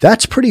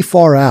 that's pretty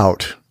far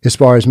out as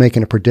far as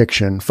making a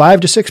prediction. 5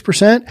 to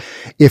 6%.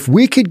 If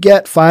we could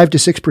get 5 to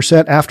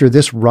 6% after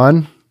this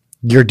run,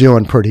 you're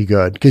doing pretty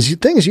good because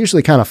things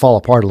usually kind of fall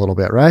apart a little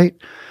bit, right?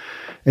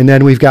 And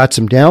then we've got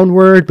some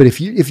downward, but if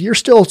you're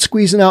still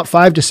squeezing out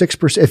 5 to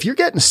 6%, if you're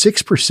getting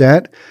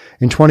 6%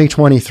 in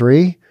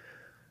 2023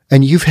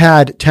 and you've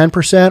had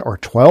 10% or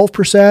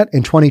 12%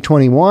 in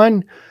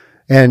 2021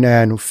 and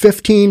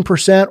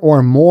 15%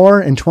 or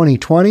more in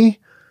 2020,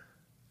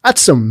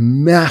 that's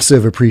some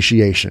massive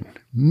appreciation.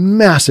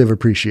 Massive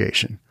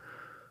appreciation.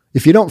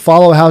 If you don't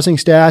follow housing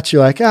stats,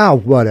 you're like,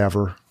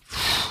 whatever.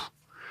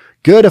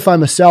 Good if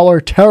I'm a seller,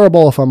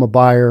 terrible if I'm a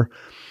buyer.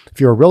 If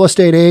you're a real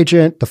estate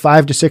agent, the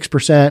 5 to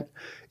 6%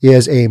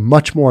 is a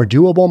much more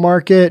doable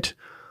market.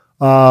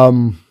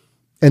 And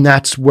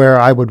that's where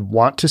I would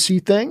want to see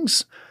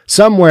things,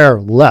 somewhere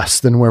less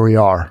than where we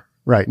are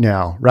right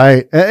now.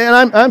 Right.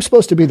 And I'm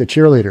supposed to be the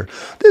cheerleader.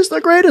 This is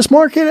the greatest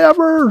market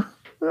ever.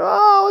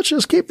 Oh, let's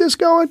just keep this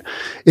going.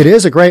 It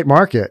is a great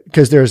market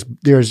because there's,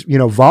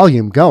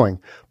 volume going,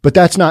 but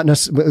that's not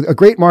a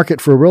great market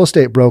for a real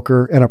estate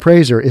broker and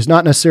appraiser is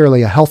not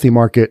necessarily a healthy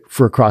market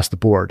for across the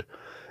board.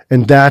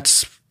 And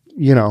that's,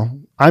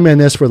 I'm in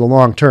this for the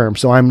long term.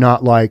 So I'm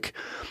not like,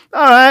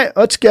 all right,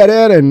 let's get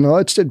in and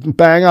let's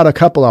bang out a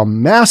couple of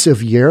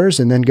massive years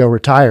and then go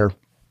retire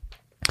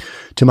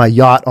to my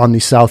yacht on the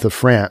south of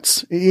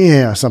France.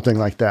 Yeah, something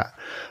like that.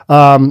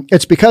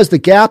 It's because the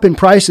gap in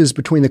prices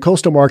between the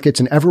coastal markets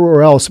and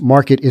everywhere else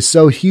market is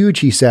so huge,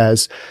 he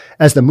says,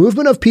 as the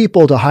movement of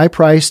people to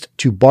high-priced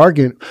to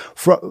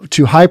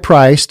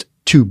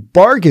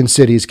bargain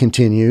cities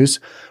continues,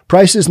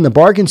 prices in the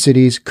bargain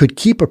cities could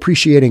keep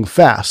appreciating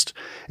fast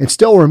and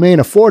still remain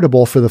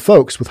affordable for the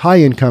folks with high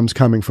incomes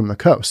coming from the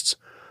coasts.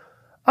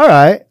 All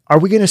right. Are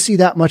we going to see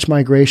that much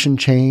migration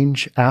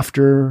change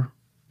after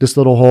this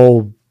little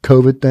whole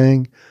COVID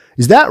thing?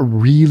 Is that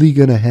really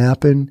going to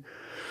happen?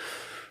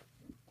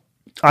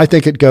 I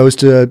think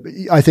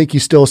I think you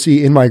still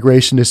see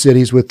in-migration to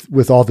cities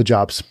with all the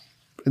jobs.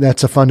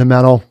 That's a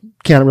fundamental.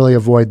 Can't really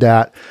avoid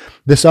that.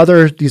 These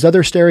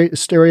other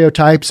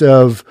stereotypes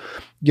of,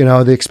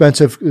 the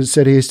expensive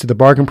cities to the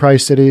bargain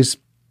price cities.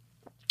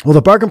 Well,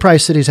 the bargain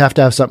price cities have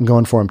to have something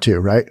going for them too,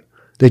 right?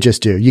 They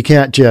just do. You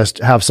can't just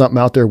have something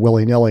out there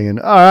willy-nilly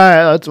and, all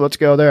right, let's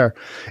go there.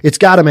 It's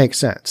got to make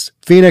sense.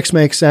 Phoenix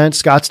makes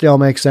sense. Scottsdale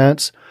makes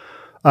sense.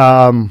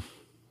 And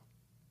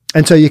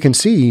so you can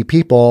see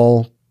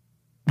people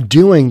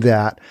doing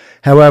that.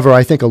 However,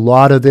 I think a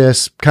lot of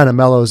this kind of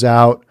mellows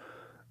out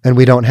and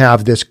we don't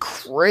have this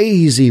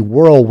crazy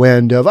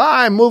whirlwind of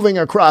I'm moving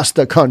across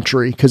the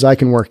country because I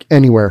can work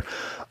anywhere.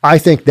 I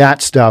think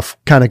that stuff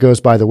kind of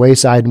goes by the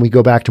wayside and we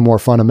go back to more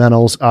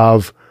fundamentals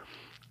of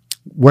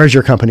where's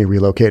your company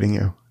relocating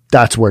you?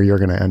 That's where you're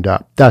going to end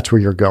up. That's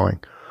where you're going.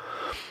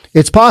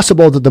 It's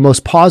possible that the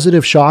most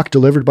positive shock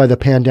delivered by the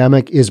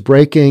pandemic is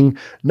breaking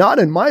not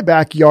in my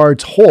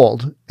backyard's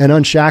hold and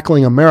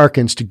unshackling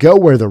Americans to go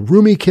where the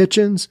roomy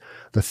kitchens,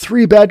 the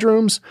 3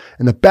 bedrooms,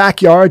 and the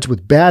backyards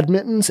with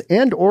badmintons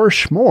and or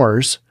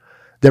s'mores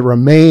that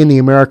remain the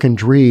American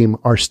dream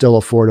are still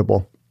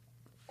affordable.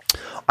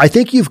 I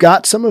think you've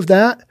got some of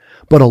that,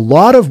 but a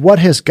lot of what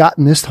has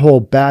gotten this whole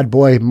bad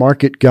boy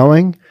market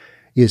going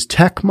is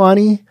tech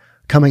money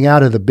coming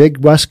out of the big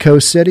West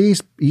Coast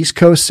cities, East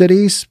Coast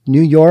cities,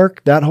 New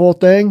York, that whole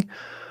thing.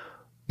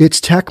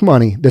 It's tech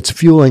money that's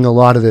fueling a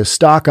lot of this,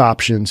 stock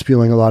options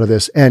fueling a lot of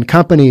this, and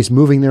companies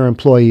moving their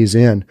employees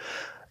in.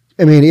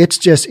 I mean,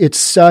 it's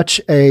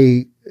such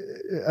a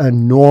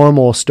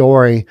normal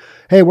story.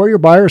 Hey, where are your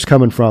buyers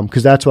coming from?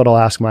 Because that's what I'll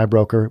ask my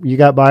broker. You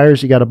got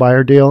buyers? You got a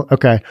buyer deal?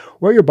 Okay.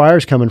 Where are your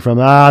buyers coming from?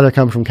 They're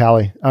coming from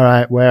Cali. All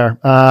right. Where?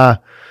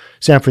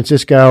 San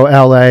Francisco,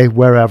 LA,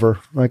 wherever.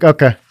 Like,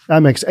 okay,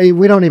 that makes,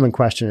 we don't even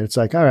question it. It's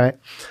like, all right,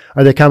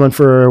 are they coming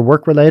for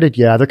work related?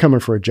 Yeah, they're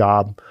coming for a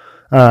job.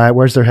 All right,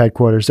 where's their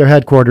headquarters? Their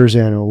headquarters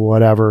in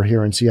whatever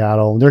here in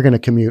Seattle. They're going to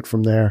commute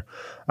from there.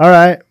 All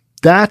right,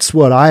 that's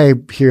what I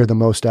hear the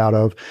most out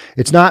of.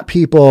 It's not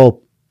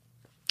people,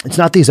 it's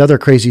not these other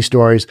crazy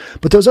stories,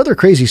 but those other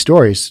crazy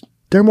stories,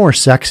 they're more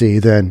sexy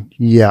than,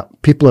 yeah,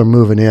 people are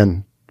moving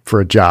in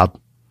for a job.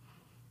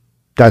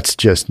 That's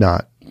just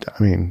not,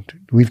 I mean,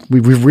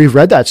 we've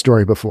read that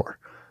story before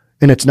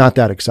and it's not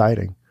that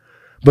exciting,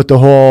 but the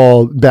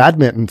whole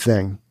badminton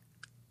thing,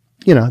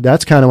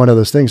 that's kind of one of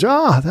those things.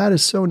 Oh, that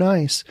is so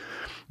nice.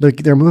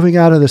 They're moving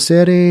out of the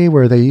city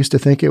where they used to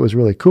think it was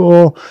really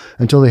cool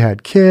until they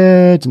had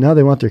kids. And now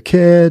they want their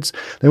kids.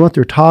 They want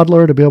their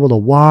toddler to be able to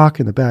walk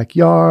in the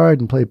backyard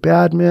and play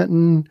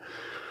badminton.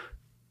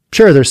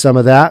 Sure, there's some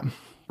of that,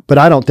 but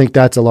I don't think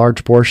that's a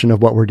large portion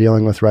of what we're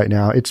dealing with right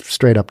now. It's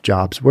straight up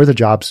jobs. Where are the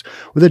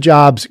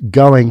jobs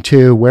going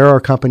to? Where are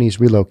companies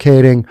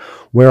relocating?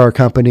 Where are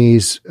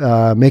companies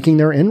making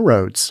their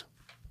inroads?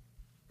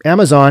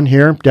 Amazon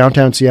here,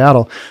 downtown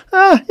Seattle.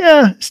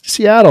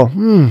 Seattle.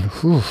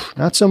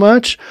 Not so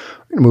much.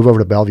 We're going to move over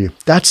to Bellevue.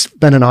 That's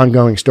been an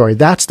ongoing story.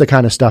 That's the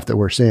kind of stuff that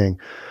we're seeing.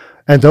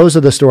 And those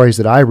are the stories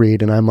that I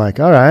read. And I'm like,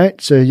 all right,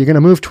 so you're going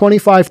to move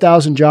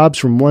 25,000 jobs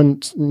from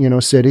one,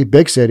 city,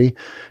 big city,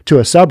 to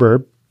a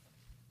suburb.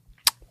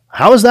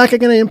 How is that going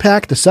to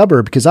impact the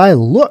suburb? Because I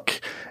look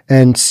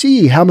and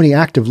see how many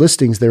active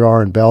listings there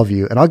are in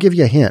Bellevue. And I'll give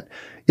you a hint.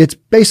 It's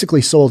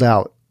basically sold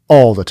out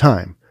all the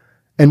time.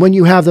 And when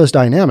you have those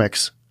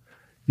dynamics,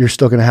 you're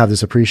still going to have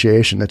this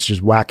appreciation that's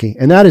just wacky.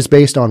 And that is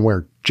based on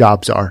where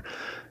jobs are,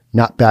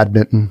 not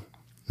badminton,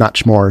 not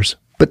s'mores.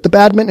 But the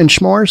badminton and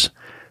s'mores,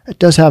 it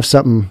does have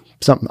something.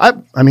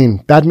 I mean,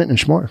 badminton and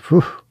s'mores.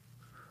 Whew.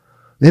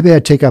 Maybe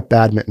I'd take up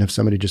badminton if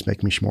somebody just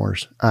make me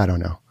s'mores. I don't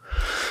know.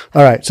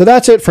 All right. So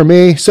that's it for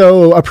me.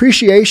 So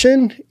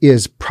appreciation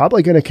is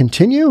probably going to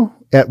continue.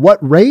 At what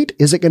rate?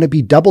 Is it going to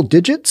be double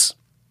digits?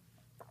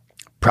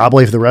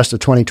 Probably for the rest of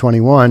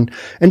 2021.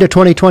 Into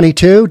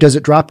 2022, does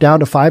it drop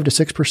down to 5 to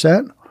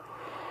 6%?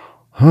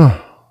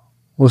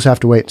 We'll just have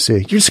to wait and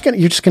see. You're just going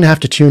to have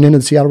to tune into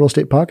the Seattle Real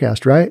Estate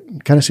Podcast, right?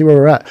 Kind of see where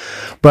we're at.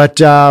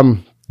 But,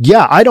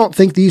 yeah, I don't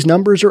think these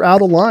numbers are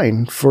out of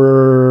line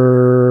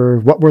for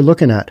what we're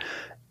looking at.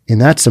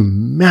 And that's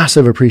some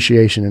massive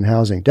appreciation in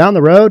housing. Down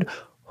the road,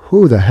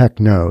 who the heck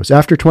knows?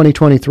 After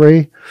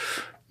 2023,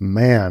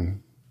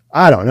 man,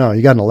 I don't know.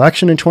 You got an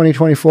election in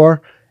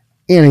 2024.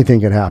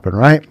 Anything could happen,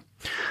 right?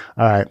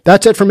 All right.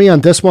 That's it for me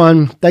on this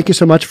one. Thank you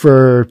so much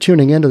for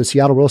tuning in to the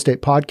Seattle Real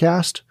Estate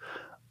Podcast.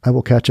 I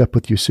will catch up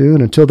with you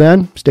soon. Until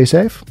then, stay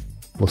safe.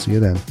 We'll see you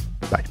then.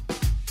 Bye.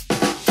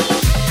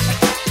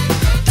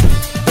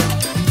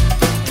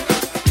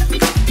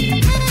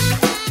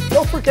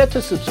 Don't forget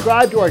to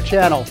subscribe to our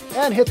channel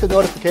and hit the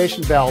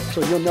notification bell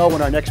so you'll know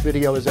when our next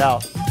video is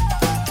out.